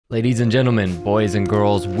Ladies and gentlemen, boys and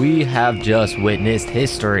girls, we have just witnessed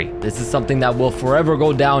history. This is something that will forever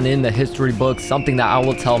go down in the history books, something that I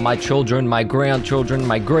will tell my children, my grandchildren,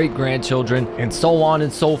 my great-grandchildren, and so on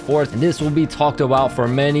and so forth. And this will be talked about for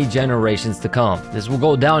many generations to come. This will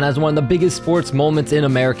go down as one of the biggest sports moments in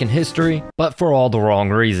American history, but for all the wrong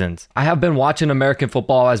reasons. I have been watching American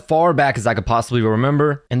football as far back as I could possibly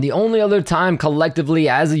remember, and the only other time collectively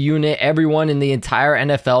as a unit, everyone in the entire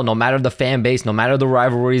NFL, no matter the fan base, no matter the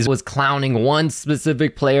rivalries, was clowning one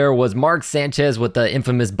specific player was Mark Sanchez with the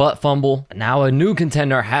infamous butt fumble. Now a new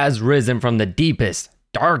contender has risen from the deepest,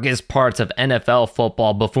 darkest parts of NFL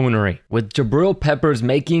football buffoonery, with Jabril Peppers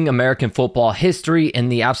making American football history in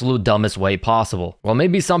the absolute dumbest way possible. Well,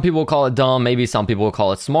 maybe some people call it dumb, maybe some people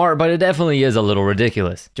call it smart, but it definitely is a little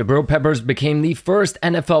ridiculous. Jabril Peppers became the first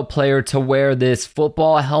NFL player to wear this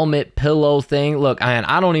football helmet pillow thing. Look,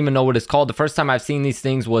 I don't even know what it's called. The first time I've seen these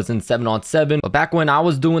things was in 7-on-7, but back when I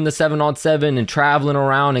was doing the 7-on-7 and traveling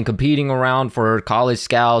around and competing around for college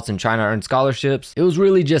scouts and trying to earn scholarships, it was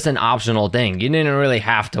really just an optional thing. You didn't really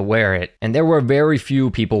have to wear it, and there were very few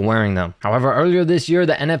people wearing them. However, earlier this year,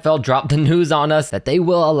 the NFL dropped the news on us that they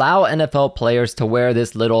will allow NFL players to wear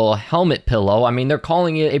this little helmet pillow. I mean, they're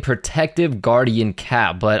calling it a protective guardian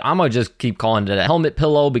cap, but I'm gonna just keep calling it a helmet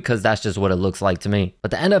pillow because that's just what it looks like to me. But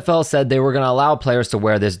the NFL said they were gonna allow players to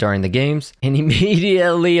wear this during the games, and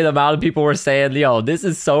immediately the amount of people were saying, yo, this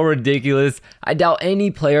is so ridiculous. I doubt any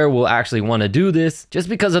player will actually want to do this just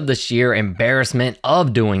because of the sheer embarrassment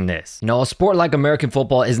of doing this. You know, a sport like American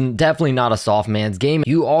football is definitely not a soft man's game.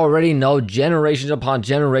 You already know generation upon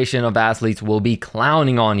generation of athletes will be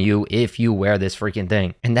clowning on you if you wear this freaking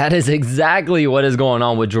thing. And that is exactly what is going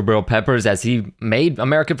on with Jabril Peppers, as he made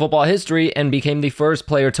American football history and became the first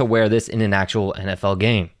player to wear this in an actual NFL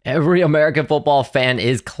game. Every American football fan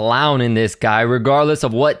is clowning this guy, regardless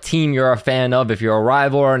of what team you're a fan of. If you're a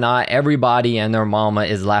rival or not, everybody and their mama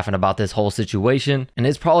is laughing about this whole situation. And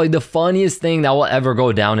it's probably the funniest thing that will ever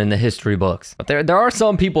go down in the history books. But there are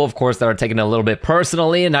some people, of course, that are taking it a little bit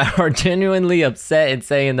personally and are genuinely upset and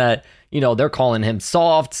saying that, you know, they're calling him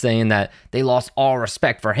soft, saying that they lost all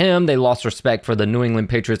respect for him. They lost respect for the New England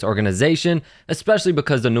Patriots organization, especially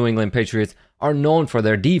because the New England Patriots are known for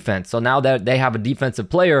their defense. So now that they have a defensive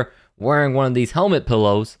player wearing one of these helmet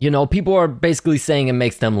pillows, you know, people are basically saying it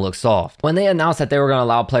makes them look soft. When they announced that they were going to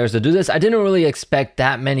allow players to do this, I didn't really expect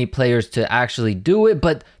that many players to actually do it,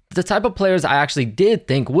 but the type of players I actually did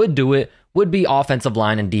think would do it would be offensive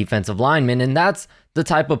line and defensive linemen, and that's the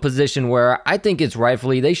type of position where I think it's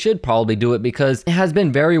rightfully they should probably do it, because it has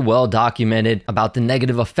been very well documented about the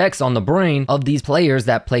negative effects on the brain of these players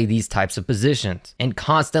that play these types of positions and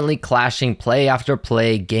constantly clashing play after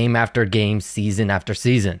play, game after game, season after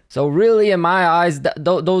season. So really, in my eyes,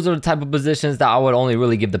 those are the type of positions that I would only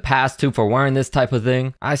really give the pass to for wearing this type of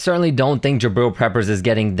thing. I certainly don't think Jabril Peppers is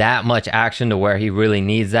getting that much action to where he really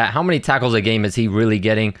needs that. How many tackles a game is he really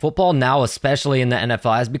getting? Football now, especially in the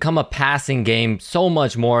NFL, has become a passing game so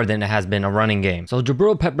much more than it has been a running game. So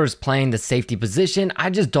Jabril Peppers playing the safety position,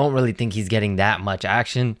 I just don't really think he's getting that much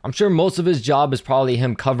action. I'm sure most of his job is probably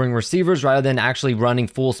him covering receivers rather than actually running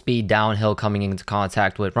full speed downhill coming into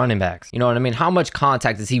contact with running backs. You know what I mean? How much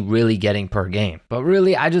contact is he really getting per game? But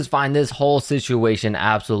really, I just find this whole situation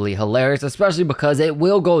absolutely hilarious, especially because it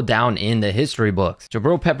will go down in the history books.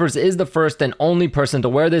 Jabril Peppers is the first and only person to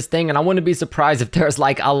wear this thing, and I wouldn't be surprised if there's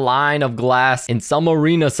like a line of glass in some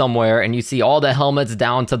arena somewhere and you see all the helmets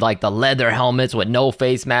down to like the leather helmets with no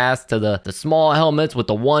face mask, to the small helmets with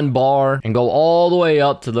the one bar, and go all the way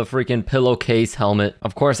up to the freaking pillowcase helmet.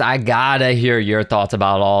 Of course, I gotta hear your thoughts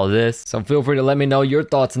about all of this, so feel free to let me know your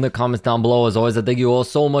thoughts in the comments down below. As always, I thank you all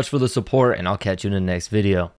so much for the support, and I'll catch you in the next video.